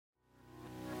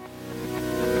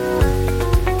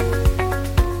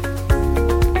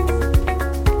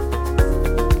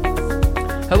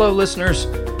Hello, listeners.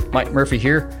 Mike Murphy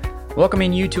here,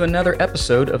 welcoming you to another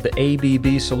episode of the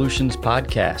ABB Solutions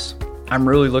Podcast. I'm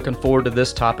really looking forward to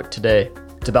this topic today.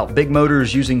 It's about big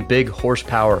motors using big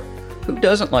horsepower. Who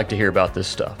doesn't like to hear about this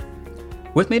stuff?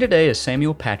 With me today is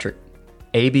Samuel Patrick,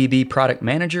 ABB Product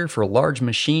Manager for Large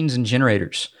Machines and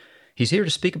Generators. He's here to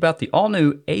speak about the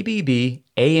all-new ABB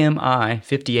AMI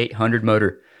 5800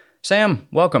 motor. Sam,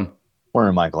 welcome.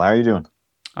 Morning, Michael. How are you doing?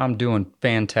 I'm doing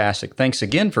fantastic. Thanks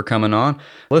again for coming on.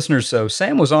 Listeners, so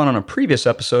Sam was on a previous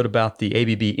episode about the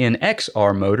ABB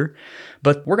NXR motor,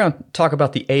 but we're going to talk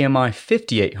about the AMI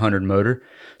 5800 motor.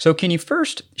 So can you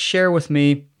first share with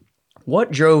me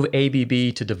what drove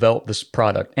ABB to develop this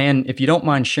product? And if you don't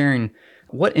mind sharing,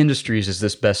 what industries is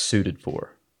this best suited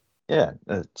for? Yeah,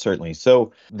 certainly.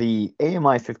 So the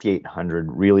AMI 5800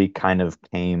 really kind of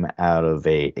came out of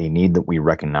a need that we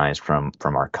recognized from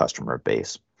our customer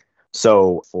base.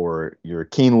 So for your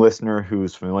keen listener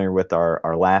who's familiar with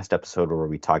our last episode where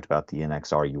we talked about the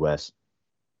NXR US,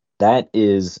 that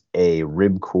is a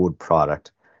rib-cooled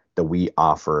product that we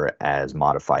offer as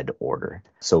modified to order.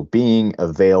 So being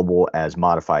available as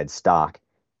modified stock,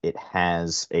 it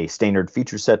has a standard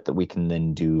feature set that we can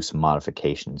then do some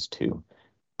modifications to.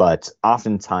 But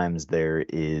oftentimes there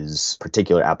is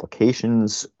particular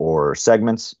applications or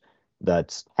segments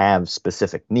that have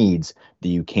specific needs that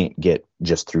you can't get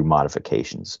just through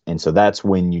modifications. And so that's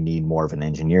when you need more of an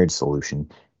engineered solution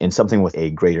and something with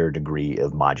a greater degree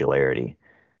of modularity.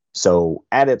 So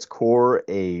at its core,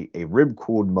 a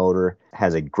rib-cooled motor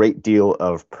has a great deal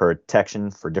of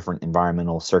protection for different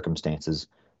environmental circumstances,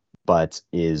 but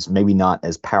is maybe not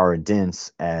as power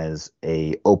dense as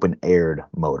a open-aired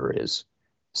motor is.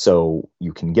 So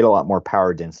you can get a lot more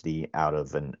power density out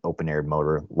of an open-aired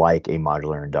motor like a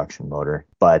modular induction motor,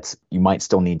 but you might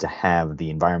still need to have the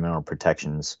environmental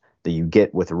protections that you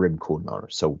get with a rib-cooled motor.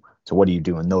 So what do you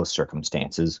do in those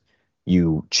circumstances?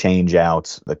 You change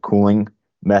out the cooling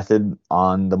method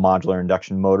on the modular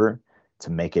induction motor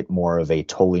to make it more of a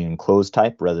totally enclosed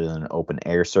type rather than an open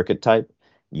air circuit type.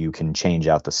 You can change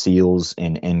out the seals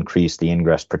and increase the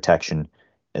ingress protection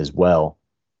as well,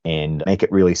 and make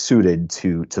it really suited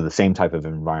to the same type of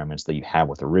environments that you have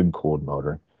with a rib-cooled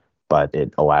motor, but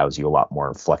it allows you a lot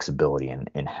more flexibility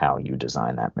in how you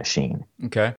design that machine.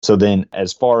 Okay. So then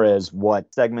as far as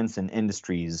what segments and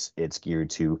industries it's geared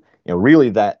to,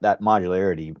 really that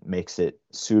modularity makes it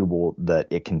suitable that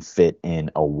it can fit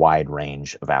in a wide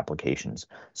range of applications.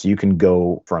 So you can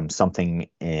go from something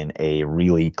in a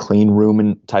really clean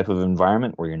room type of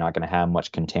environment where you're not going to have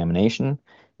much contamination.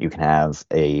 You can have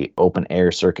a open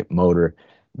air circuit motor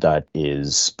that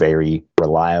is very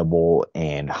reliable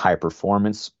and high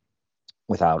performance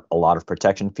without a lot of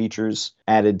protection features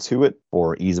added to it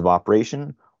for ease of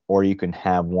operation, or you can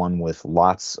have one with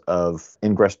lots of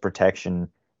ingress protection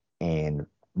and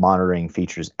monitoring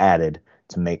features added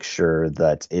to make sure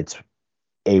that it's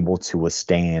able to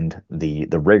withstand the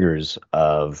rigors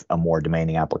of a more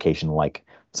demanding application like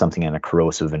something in a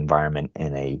corrosive environment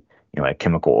in a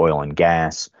chemical, oil and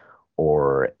gas,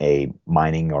 or a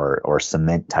mining or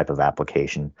cement type of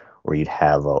application where you'd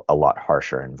have a lot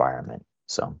harsher environment.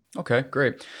 So Okay,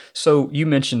 great. So you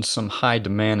mentioned some high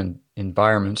demand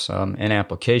environments and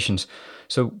applications.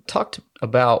 So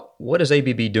about what is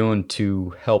ABB doing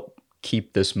to help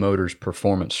keep this motor's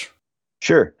performance?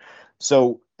 Sure.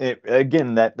 So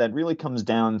again, that really comes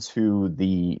down to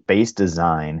the base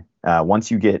design.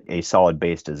 Once you get a solid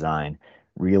base design,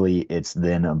 really it's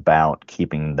then about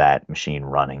keeping that machine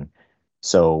running.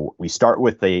 So we start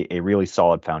with a really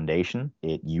solid foundation.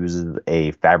 It uses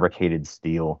a fabricated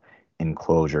steel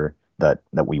enclosure that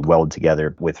we weld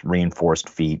together with reinforced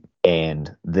feet.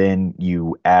 And then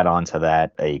you add on to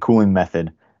that a cooling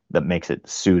method that makes it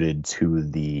suited to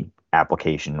the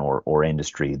application or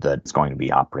industry that it's going to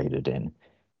be operated in.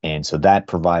 And so that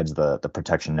provides the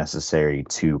protection necessary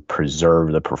to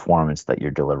preserve the performance that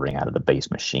you're delivering out of the base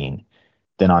machine.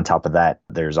 Then on top of that,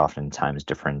 there's oftentimes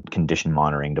different condition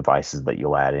monitoring devices that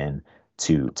you'll add in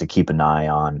to keep an eye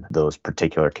on those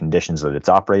particular conditions that it's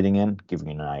operating in, giving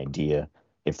you an idea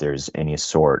if there's any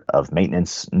sort of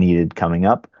maintenance needed coming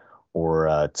up,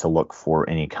 or to look for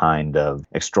any kind of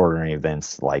extraordinary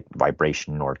events like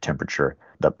vibration or temperature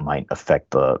that might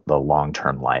affect the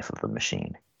long-term life of the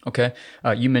machine. Okay.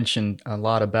 You mentioned a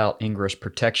lot about ingress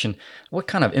protection. What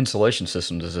kind of insulation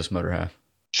system does this motor have?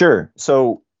 Sure.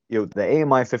 So the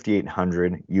AMI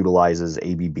 5800 utilizes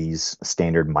ABB's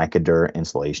standard Mica-Dur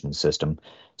insulation system.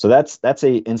 So that's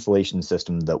a insulation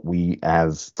system that we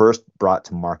have first brought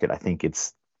to market. I think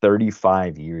it's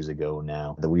 35 years ago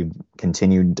now that we've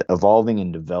continued evolving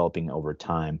and developing over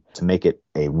time to make it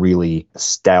a really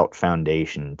stout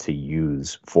foundation to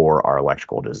use for our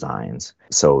electrical designs.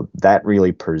 So that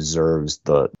really preserves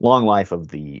the long life of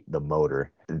the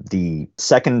motor. The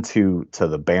second to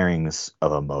the bearings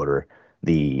of a motor,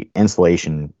 the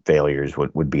insulation failures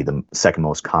would be the second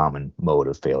most common mode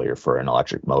of failure for an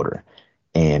electric motor.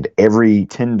 And every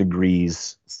 10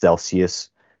 degrees Celsius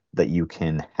that you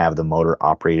can have the motor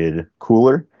operated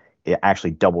cooler, it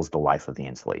actually doubles the life of the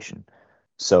insulation.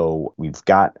 So we've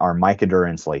got our Micadura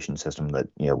insulation system that,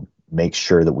 makes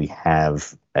sure that we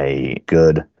have a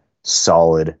good,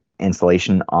 solid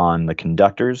insulation on the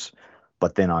conductors.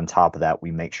 But then on top of that,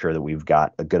 we make sure that we've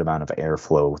got a good amount of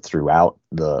airflow throughout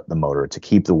the motor to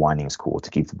keep the windings cool, to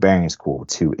keep the bearings cool,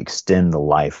 to extend the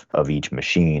life of each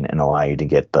machine and allow you to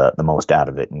get the most out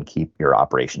of it and keep your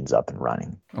operations up and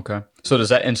running. Okay. So does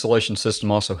that insulation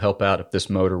system also help out if this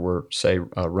motor were, say,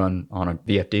 run on a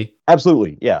VFD?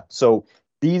 Absolutely, yeah. So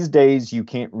these days, you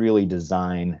can't really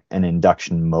design an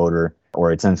induction motor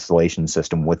or its installation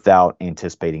system without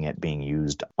anticipating it being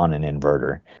used on an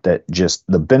inverter. That just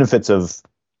the benefits of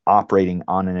operating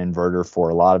on an inverter for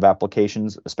a lot of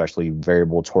applications, especially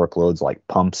variable torque loads like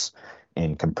pumps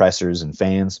and compressors and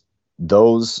fans,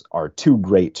 those are too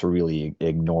great to really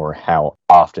ignore how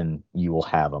often you will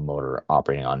have a motor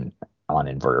operating on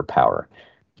inverter power.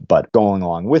 But going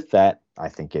along with that, I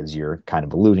think as you're kind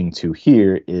of alluding to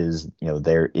here is,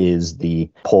 there is the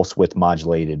pulse width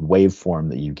modulated waveform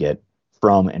that you get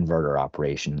from inverter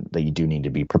operation that you do need to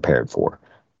be prepared for.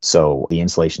 So the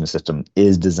insulation system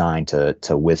is designed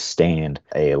to withstand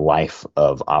a life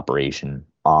of operation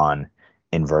on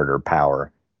inverter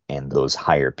power and those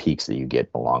higher peaks that you get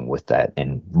along with that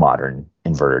in modern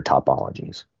inverter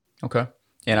topologies. Okay.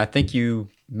 And I think you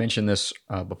mentioned this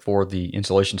before, the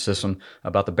insulation system,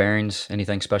 about the bearings.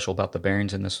 Anything special about the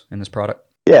bearings in this product?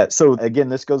 Yeah, so again,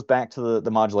 this goes back to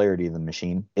the modularity of the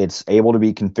machine. It's able to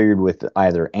be configured with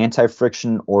either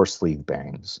anti-friction or sleeve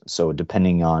bearings. So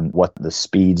depending on what the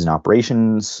speeds and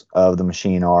operations of the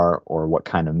machine are, or what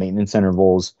kind of maintenance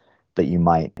intervals that you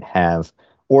might have,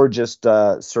 or just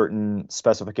certain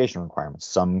specification requirements.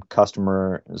 Some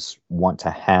customers want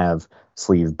to have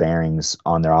sleeve bearings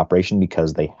on their operation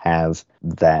because they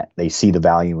see the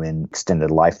value in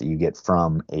extended life that you get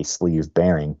from a sleeve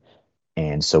bearing.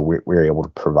 And so we're able to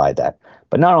provide that.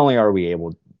 But not only are we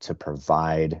able to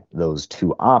provide those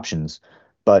two options,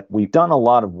 but we've done a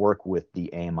lot of work with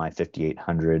the AMI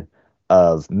 5800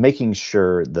 of making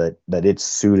sure that it's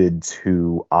suited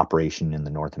to operation in the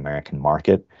North American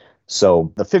market.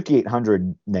 So the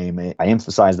 5800 name, I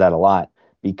emphasize that a lot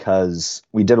because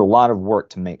we did a lot of work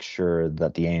to make sure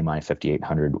that the AMI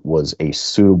 5800 was a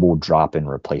suitable drop-in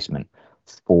replacement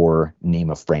for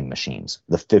NEMA frame machines,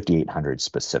 the 5800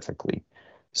 specifically.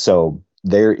 So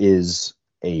there is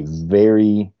a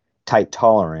very tight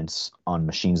tolerance on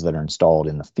machines that are installed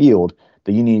in the field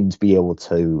that you need to be able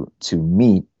to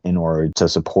meet in order to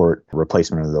support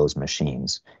replacement of those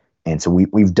machines. And so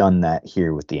we've done that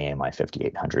here with the AMI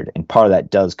 5800. And part of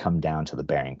that does come down to the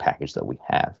bearing package that we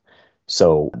have.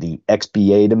 So the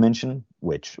XBA dimension,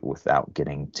 which without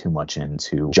getting too much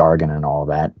into jargon and all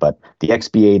that, but the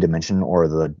XBA dimension, or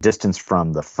the distance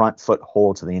from the front foot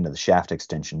hole to the end of the shaft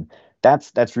extension,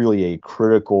 that's really a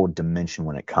critical dimension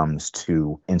when it comes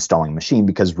to installing a machine,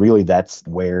 because really that's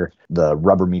where the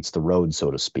rubber meets the road, so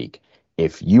to speak.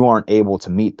 If you aren't able to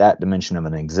meet that dimension of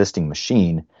an existing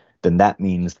machine, then that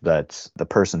means that the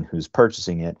person who's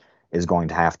purchasing it is going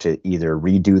to have to either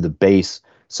redo the base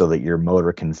so that your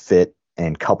motor can fit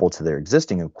and couple to their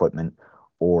existing equipment,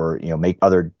 or make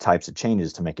other types of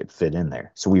changes to make it fit in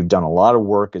there. So we've done a lot of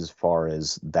work as far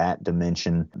as that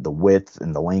dimension, the width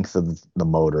and the length of the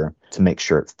motor, to make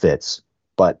sure it fits.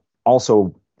 But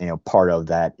also, part of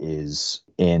that is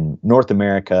in North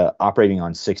America, operating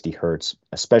on 60 hertz,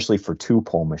 especially for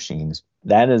two-pole machines,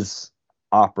 that is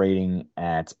operating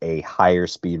at a higher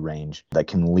speed range that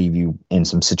can leave you in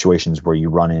some situations where you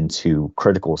run into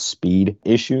critical speed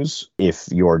issues if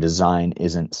your design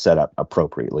isn't set up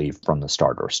appropriately from the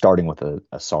start, or starting with a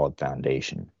solid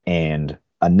foundation. And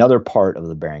another part of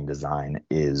the bearing design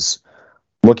is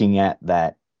looking at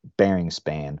that bearing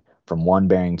span from one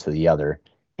bearing to the other,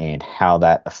 and how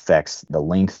that affects the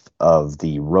length of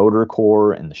the rotor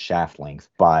core and the shaft length.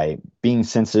 By being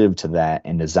sensitive to that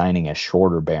and designing a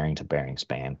shorter bearing to bearing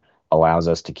span allows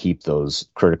us to keep those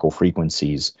critical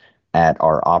frequencies at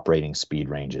our operating speed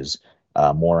ranges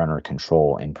more under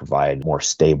control, and provide more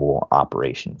stable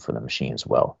operation for the machine as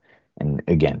well. And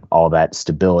again, all that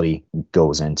stability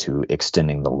goes into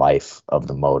extending the life of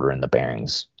the motor and the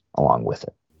bearings along with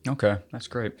it. Okay, that's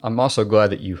great. I'm also glad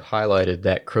that you highlighted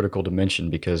that critical dimension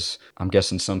because I'm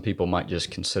guessing some people might just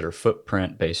consider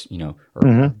footprint based,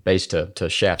 or based to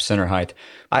shaft center height.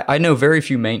 I know very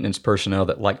few maintenance personnel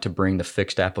that like to bring the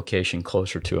fixed application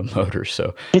closer to a motor.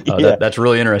 So Yeah. that's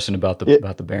really interesting about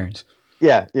the bearings.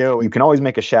 Yeah, you can always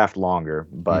make a shaft longer,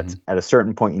 but Hmm. at a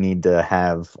certain point, you need to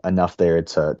have enough there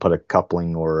to put a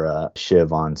coupling or a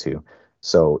shiv onto.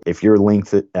 So if your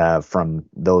length from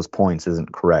those points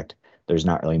isn't correct, there's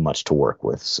not really much to work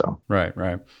with. So Right,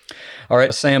 right. All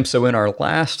right, Sam. So in our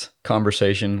last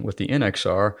conversation with the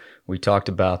NXR, we talked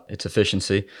about its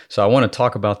efficiency. So I want to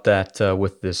talk about that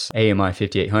with this AMI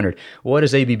 5800. What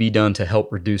has ABB done to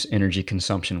help reduce energy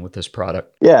consumption with this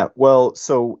product? yeah, well,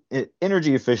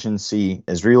 energy efficiency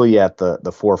is really at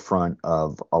the forefront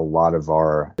of a lot of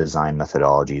our design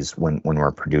methodologies when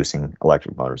we're producing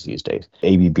electric motors these days.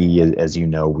 ABB, as you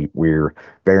know, we're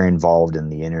very involved in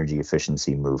the energy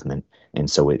efficiency movement, and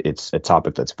so it's a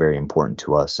topic that's very important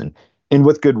to us, and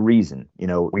with good reason.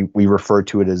 We refer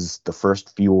to it as the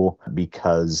first fuel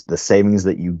because the savings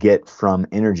that you get from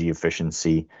energy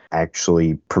efficiency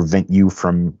actually prevent you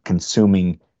from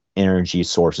consuming energy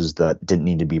sources that didn't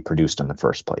need to be produced in the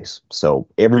first place. So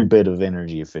every bit of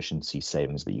energy efficiency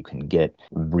savings that you can get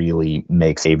really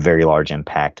makes a very large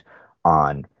impact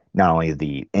on not only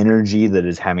the energy that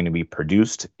is having to be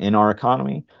produced in our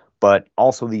economy, but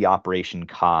also the operation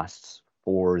costs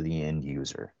for the end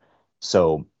user.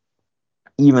 So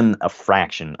even a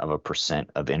fraction of a percent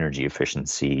of energy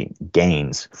efficiency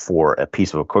gains for a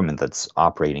piece of equipment that's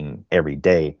operating every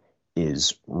day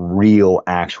is real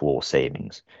actual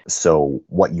savings. So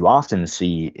what you often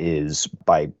see is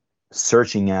by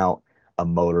searching out a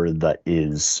motor that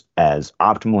is as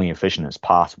optimally efficient as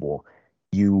possible,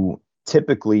 you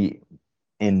typically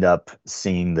end up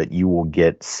seeing that you will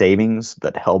get savings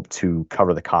that help to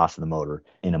cover the cost of the motor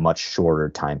in a much shorter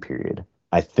time period.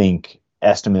 I think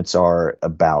estimates are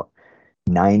about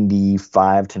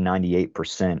 95 to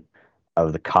 98%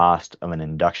 of the cost of an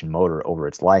induction motor over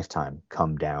its lifetime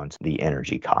come down to the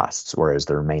energy costs, whereas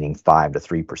the remaining 5 to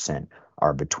 3%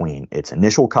 are between its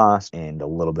initial cost and a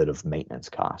little bit of maintenance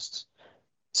costs.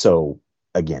 So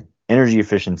again, energy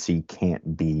efficiency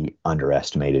can't be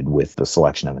underestimated with the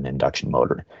selection of an induction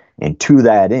motor. And to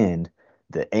that end,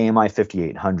 the AMI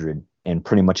 5800 in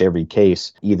pretty much every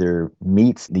case either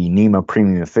meets the NEMA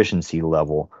premium efficiency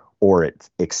level or it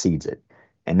exceeds it.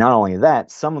 And not only that,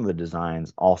 some of the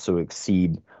designs also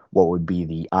exceed what would be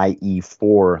the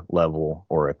IE4 level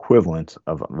or equivalent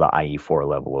of the IE4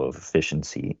 level of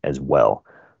efficiency as well.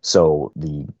 So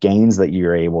the gains that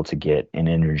you're able to get in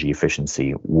energy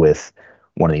efficiency with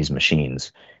one of these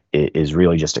machines is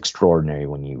really just extraordinary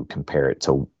when you compare it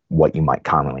to what you might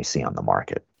commonly see on the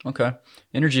market. Okay.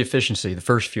 Energy efficiency, the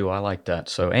first fuel. I like that.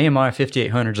 So AMI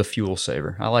 5800 is a fuel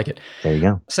saver. I like it. There you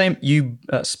go. Sam, you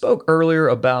spoke earlier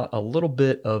about a little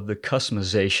bit of the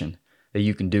customization that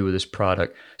you can do with this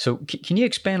product. So can you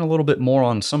expand a little bit more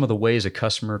on some of the ways a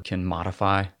customer can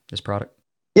modify this product?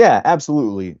 Yeah,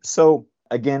 absolutely. So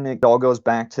again, it all goes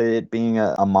back to it being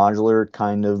a modular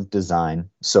kind of design.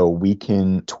 So we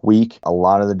can tweak a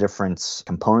lot of the different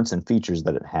components and features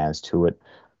that it has to it.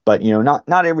 But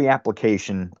not every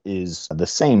application is the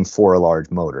same for a large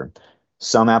motor.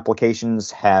 Some applications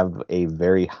have a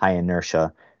very high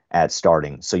inertia at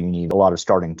starting. So you need a lot of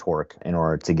starting torque in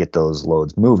order to get those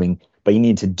loads moving, but you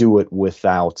need to do it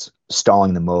without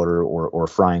stalling the motor or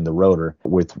frying the rotor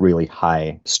with really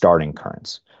high starting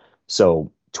currents.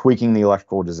 So tweaking the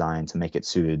electrical design to make it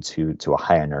suited to a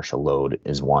high inertia load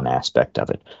is one aspect of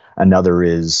it. Another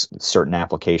is certain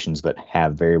applications that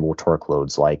have variable torque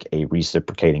loads, like a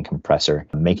reciprocating compressor,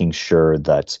 making sure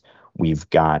that we've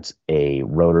got a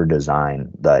rotor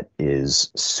design that is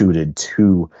suited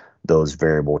to those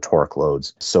variable torque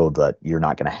loads so that you're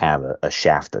not going to have a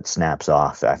shaft that snaps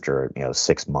off after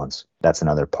 6 months. That's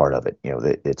another part of it.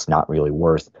 It's not really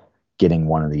worth getting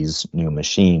one of these new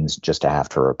machines just to have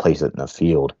to replace it in the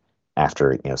field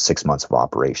after 6 months of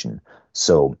operation.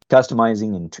 So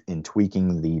customizing and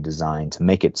tweaking the design to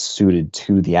make it suited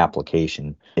to the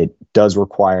application, it does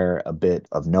require a bit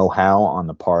of know-how on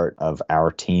the part of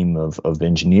our team of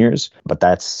engineers, but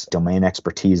that's domain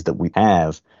expertise that we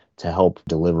have to help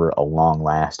deliver a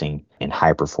long-lasting and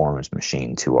high-performance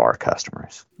machine to our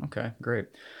customers. Okay, great.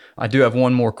 I do have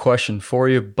one more question for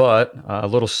you, but a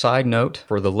little side note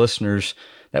for the listeners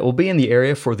that will be in the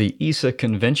area for the ESA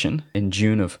convention in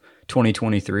June of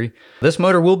 2023. This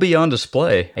motor will be on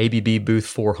display, ABB booth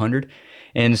 400.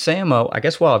 And Sam, I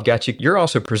guess while I've got you, you're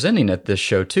also presenting at this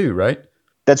show too, right?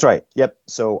 That's right. Yep.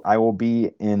 So I will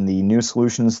be in the New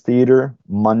Solutions Theater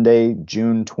Monday,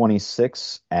 June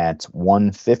 26th at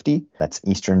 1:50. That's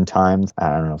Eastern time. I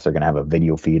don't know if they're going to have a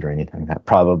video feed or anything like that.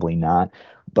 Probably not.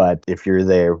 But if you're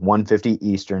there, 1:50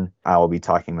 Eastern, I will be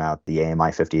talking about the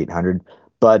AMI 5800.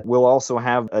 But we'll also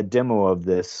have a demo of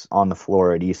this on the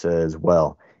floor at ESA as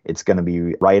well. It's going to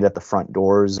be right at the front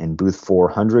doors in booth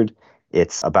 400.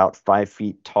 It's about 5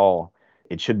 feet tall.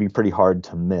 It should be pretty hard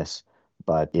to miss.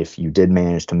 But if you did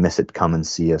manage to miss it, come and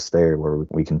see us there where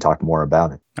we can talk more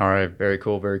about it. All right. Very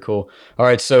cool. Very cool. All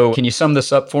right. So can you sum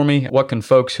this up for me? What can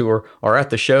folks who are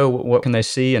at the show, what can they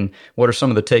see? And what are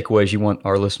some of the takeaways you want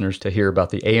our listeners to hear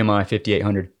about the AMI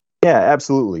 5800? Yeah,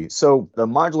 absolutely. So the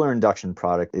modular induction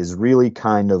product is really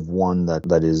kind of one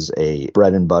that is a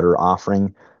bread and butter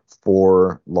offering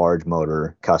for large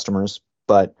motor customers.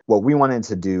 But what we wanted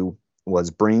to do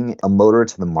was bring a motor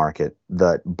to the market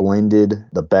that blended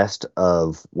the best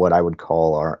of what I would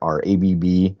call our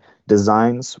ABB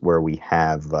designs, where we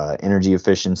have energy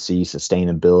efficiency,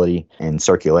 sustainability, and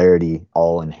circularity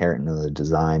all inherent in the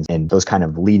designs, and those kind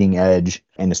of leading edge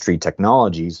industry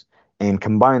technologies, and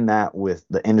combine that with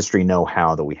the industry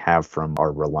know-how that we have from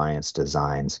our Reliance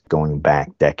designs going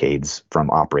back decades from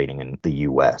operating in the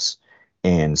US.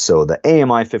 And so the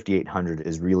AMI 5800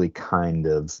 is really kind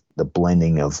of the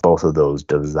blending of both of those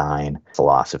design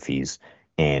philosophies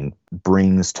and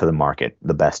brings to the market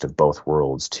the best of both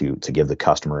worlds to give the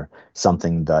customer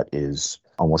something that is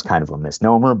almost kind of a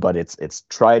misnomer, but it's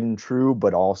tried and true,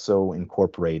 but also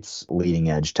incorporates leading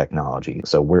edge technology.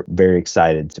 So we're very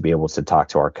excited to be able to talk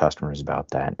to our customers about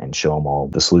that and show them all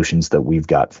the solutions that we've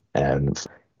got and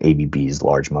ABB's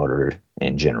large motor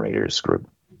and generators group.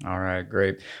 All right,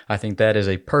 great. I think that is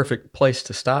a perfect place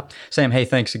to stop. Sam, hey,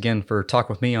 thanks again for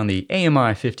talking with me on the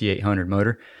AMI 5800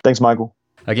 motor. Thanks, Michael.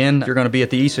 Again, if you're going to be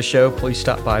at the ESA show, please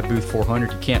stop by booth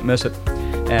 400. You can't miss it.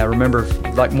 Remember, if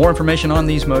you'd like more information on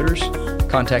these motors,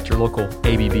 contact your local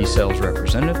ABB sales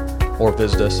representative or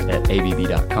visit us at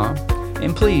abb.com.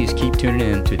 And please keep tuning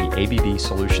in to the ABB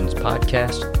Solutions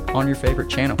podcast on your favorite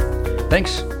channel.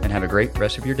 Thanks, and have a great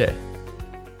rest of your day.